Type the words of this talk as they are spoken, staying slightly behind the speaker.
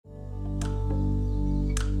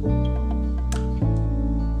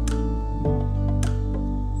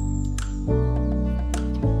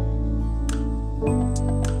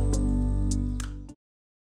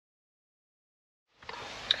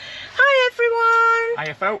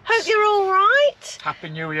Hiya folks. Hope you're all right. Happy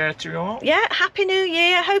New Year to you all. Yeah, Happy New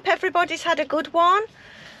Year. Hope everybody's had a good one.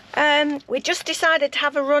 We just decided to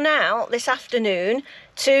have a run out this afternoon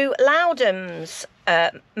to Lowdhams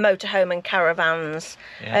Motorhome and Caravans.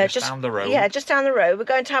 Yeah, just down the road. Yeah, just down the road. We're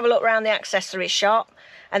going to have a look around the accessory shop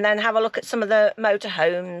and then have a look at some of the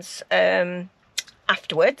motorhomes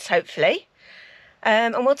afterwards, hopefully.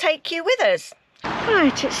 And we'll take you with us.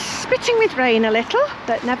 Right, it's spitting with rain a little,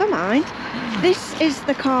 but never mind. This is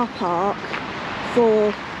the car park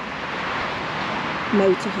for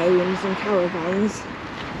motorhomes and caravans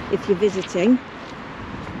if you're visiting.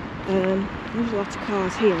 There's a lot of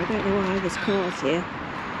cars here. I don't know why there's cars here,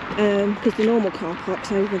 because the normal car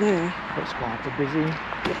park's over there. It's quite a busy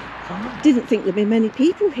time. Didn't think there'd be many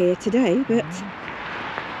people here today, but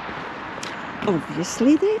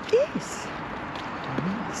obviously there is.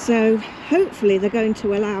 So hopefully they're going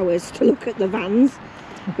to allow us to look at the vans,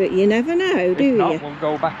 but you never know, do you? If not, we'll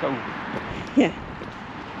go back home. Yeah.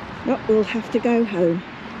 Not, we'll have to go home.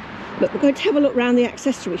 But we're going to have a look around the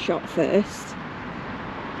accessory shop first,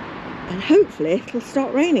 and hopefully it'll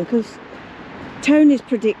start raining, because Tony's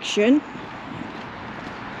prediction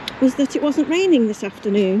was that it wasn't raining this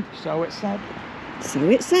afternoon. So it said. So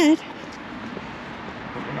it said.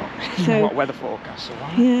 But we're not. So, what weather forecast are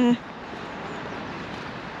like. Yeah.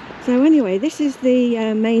 So anyway, this is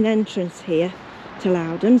the main entrance here to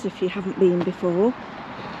Lowdhams, if you haven't been before.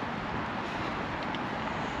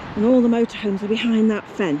 And all the motorhomes are behind that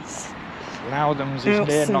fence. Lowdhams is outside.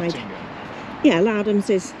 near Nottingham. Yeah,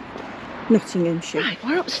 Lowdhams is Nottinghamshire. Right,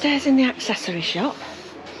 we're upstairs in the accessory shop.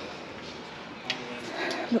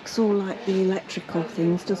 Looks all like the electrical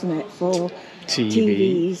things, doesn't it, for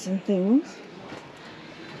TVs and things.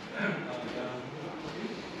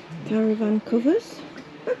 Caravan covers.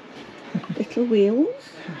 Little wheels.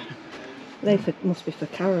 They must be for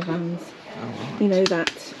caravans. Oh, right. You know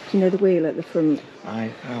that, you know the wheel at the front? Oh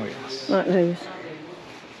yes. Like those.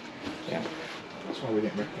 Yeah. That's why we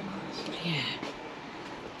didn't recognise. Yeah.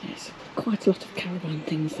 There's quite a lot of caravan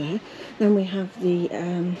things there. Then we have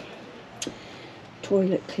the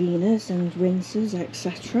toilet cleaners and rinsers,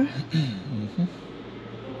 etc.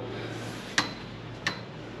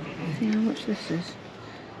 See how much this is?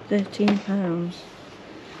 £13.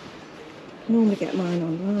 I normally get mine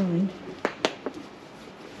online.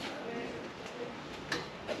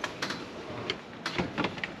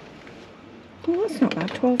 Oh, that's not bad.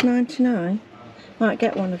 £12.99. Might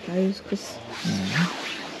get one of those because.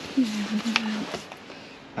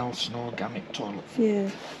 Elson organic toilet. Yeah.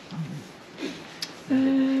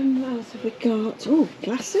 What else have we got? Oh,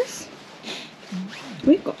 glasses.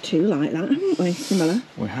 We've got two like that, haven't we? Similar.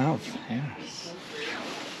 We have, yes.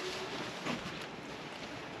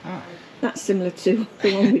 Ah. That's similar to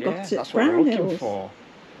the one we got at that's what we're looking Brownhills. for.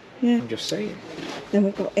 Yeah. I'm just saying. Then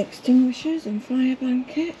we've got extinguishers and fire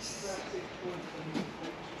blankets.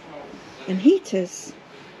 And heaters.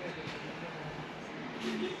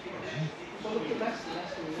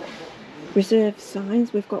 Reserve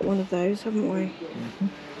signs, we've got one of those, haven't we?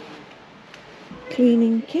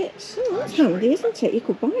 Cleaning kits. Oh, that's handy, isn't it? You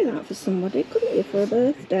could buy that for somebody, couldn't you, for a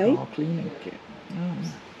birthday? Car cleaning kit. Oh.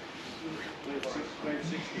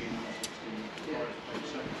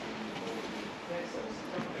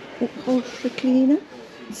 Upholstery cleaner,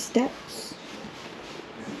 steps,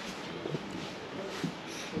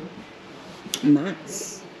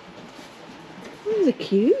 mats. Those are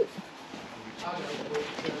cute.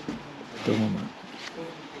 Doormat.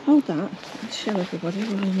 Hold that. Let's show everybody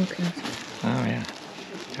what I'm looking at. Oh yeah.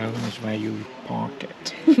 Tell them is where you park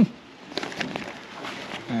it.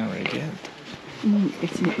 Very good.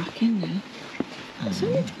 Getting it back in there. That's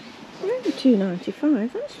only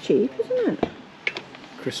 £2.95. That's cheap, isn't it?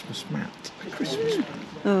 Christmas mat. A Christmas mat.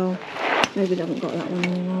 Oh, maybe they haven't got that one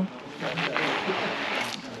anymore.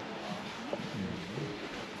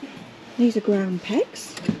 These are ground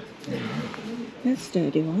pegs. They're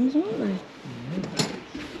sturdy ones, aren't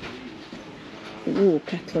they? Ooh,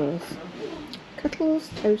 kettles. Kettles,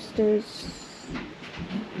 toasters,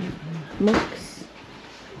 mugs.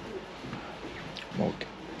 Mug.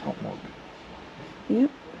 Hot mug.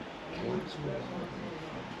 Yep.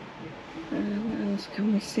 What else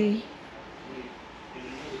can we see?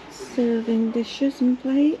 Serving dishes and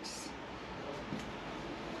plates.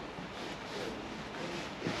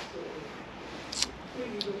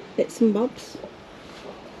 Bits and bobs.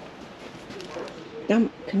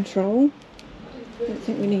 Damp control. Don't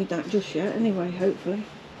think we need that just yet anyway, hopefully.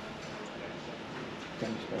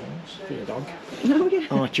 Tennis balls for your dog. Oh yeah.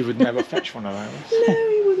 Archie would never fetch one of those. No,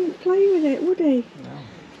 he wouldn't play with it, would he?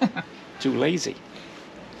 No. Too lazy.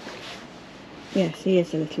 Yes, he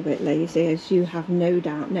is a little bit lazy, as you have no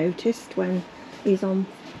doubt noticed when he's on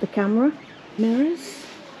the camera. Mirrors.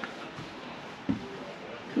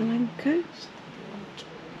 Kalenko.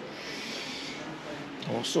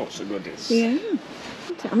 All sorts of goodies. Yeah.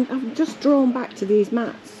 I'm just drawn back to these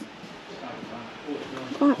mats.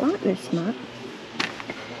 I quite like this mat.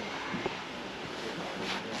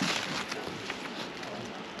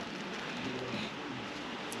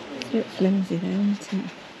 It's a bit flimsy though, isn't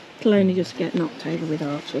it? It'll only just get knocked over with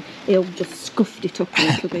Archie. He'll just scuffed it up a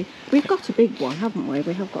little bit. We've got a big one, haven't we?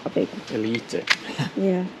 We have got a big one. He'll eat it.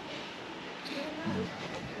 Yeah.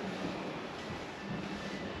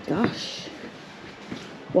 Gosh.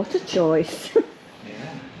 What a choice.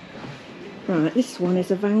 Yeah. Right, this one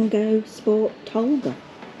is a Van Gogh Sport Tolga.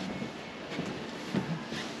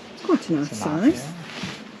 It's quite a nice size.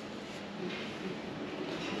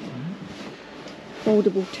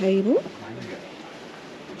 Foldable table.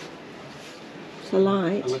 It's a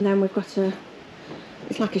light. And then we've got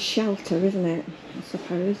it's like a shelter, isn't it? I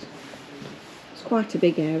suppose. It's quite a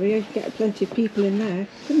big area. You get plenty of people in there,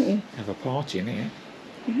 couldn't you? Have a party in here.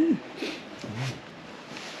 Yeah.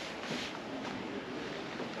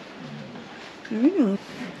 Very nice.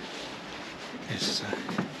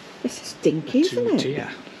 This is dinky, isn't it? Two-tier.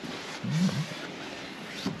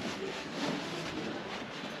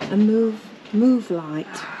 A move light.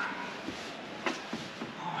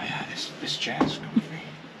 Oh yeah, this chair's comfy.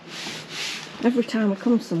 Every time we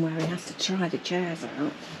come somewhere, he has to try the chairs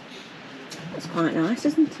out. That's quite nice,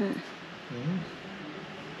 isn't it?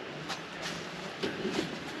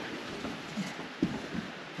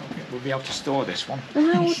 Okay, we'll be able to store this one.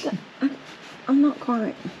 I'm not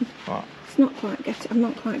quite. What? It's not quite getting. I'm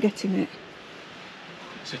not quite getting it.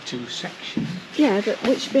 It's a two-section. Yeah, but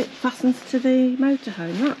which bit fastens to the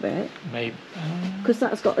motorhome? That bit. Maybe. Because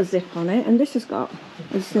that's got a zip on it, and this has got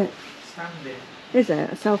a zip. Standing. Is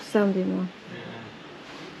it a self-standing one?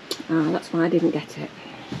 Yeah. Ah, that's why I didn't get it.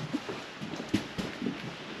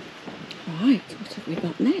 Right, what have we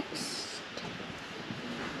got next?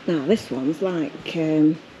 Now this one's like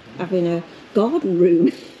having a garden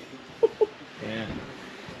room. Yeah.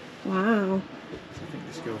 Wow. I think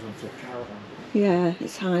this goes on for a caravan. Yeah,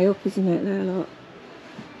 it's high up, isn't it? There, look.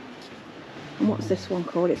 And what's this one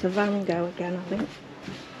called? It's a Van Gogh again, I think.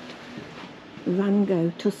 Van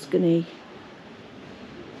Gogh Tuscany.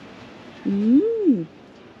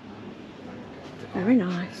 Very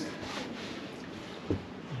nice.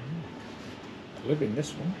 I live in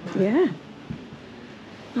this one. Yeah.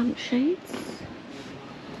 Lampshades.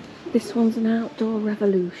 This one's an Outdoor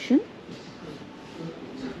Revolution.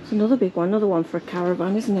 It's another big one, another one for a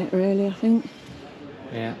caravan, isn't it, really, I think?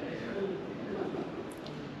 Yeah.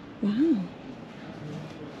 Wow.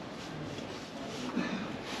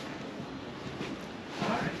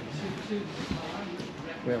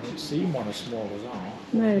 We haven't seen one as small as ours.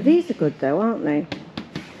 No, these are good though, aren't they?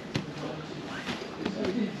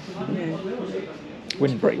 Yeah.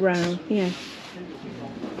 Windbreaks. Put round, yeah.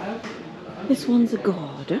 This one's a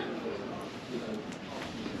Gorda.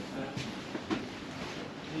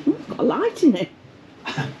 Ooh, it's got a light in it.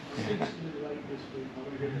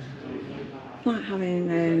 It's like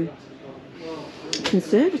having a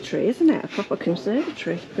conservatory, isn't it? A proper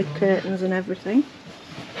conservatory with curtains and everything.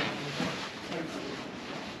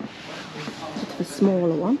 Sort of a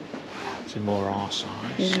smaller one. It's more our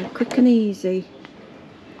size. Yeah, quick and easy.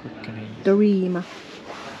 Quick and easy. Dorema.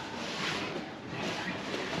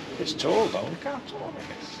 It's tall though, look how tall it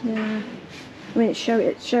is. Yeah. I mean, it's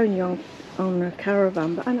showing you on a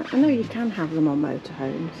caravan, but I know you can have them on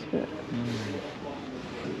motorhomes, but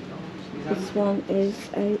this one is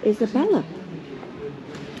a Isabella.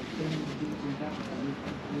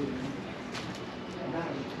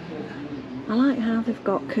 I like how they've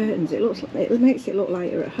got curtains. It makes it look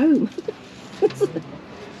like you're at home. Could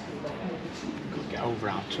get over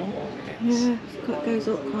how tall it is. Yeah, it goes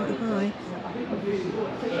up quite high.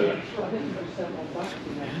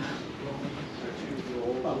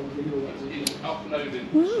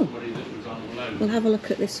 Wow. We'll have a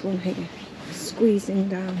look at this one here. Squeezing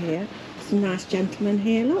down here. Some nice gentlemen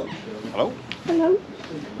here, look. Hello? Hello.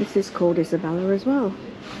 This is called Isabella as well.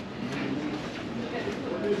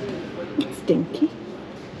 It's dinky.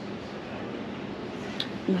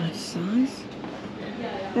 Nice size.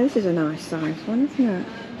 This is a nice size one, isn't it? It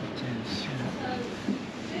is, yeah.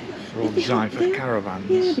 They're all designed for caravans.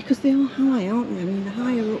 Yeah, because they are high, aren't they? I mean, they're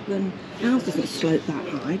higher up than... Ours doesn't slope that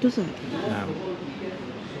high, does it? No.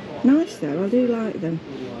 Nice though, I do like them.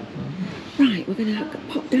 Right, we're going to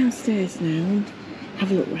pop downstairs now and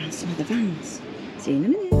have a look round some of the vans. See you in a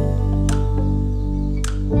minute.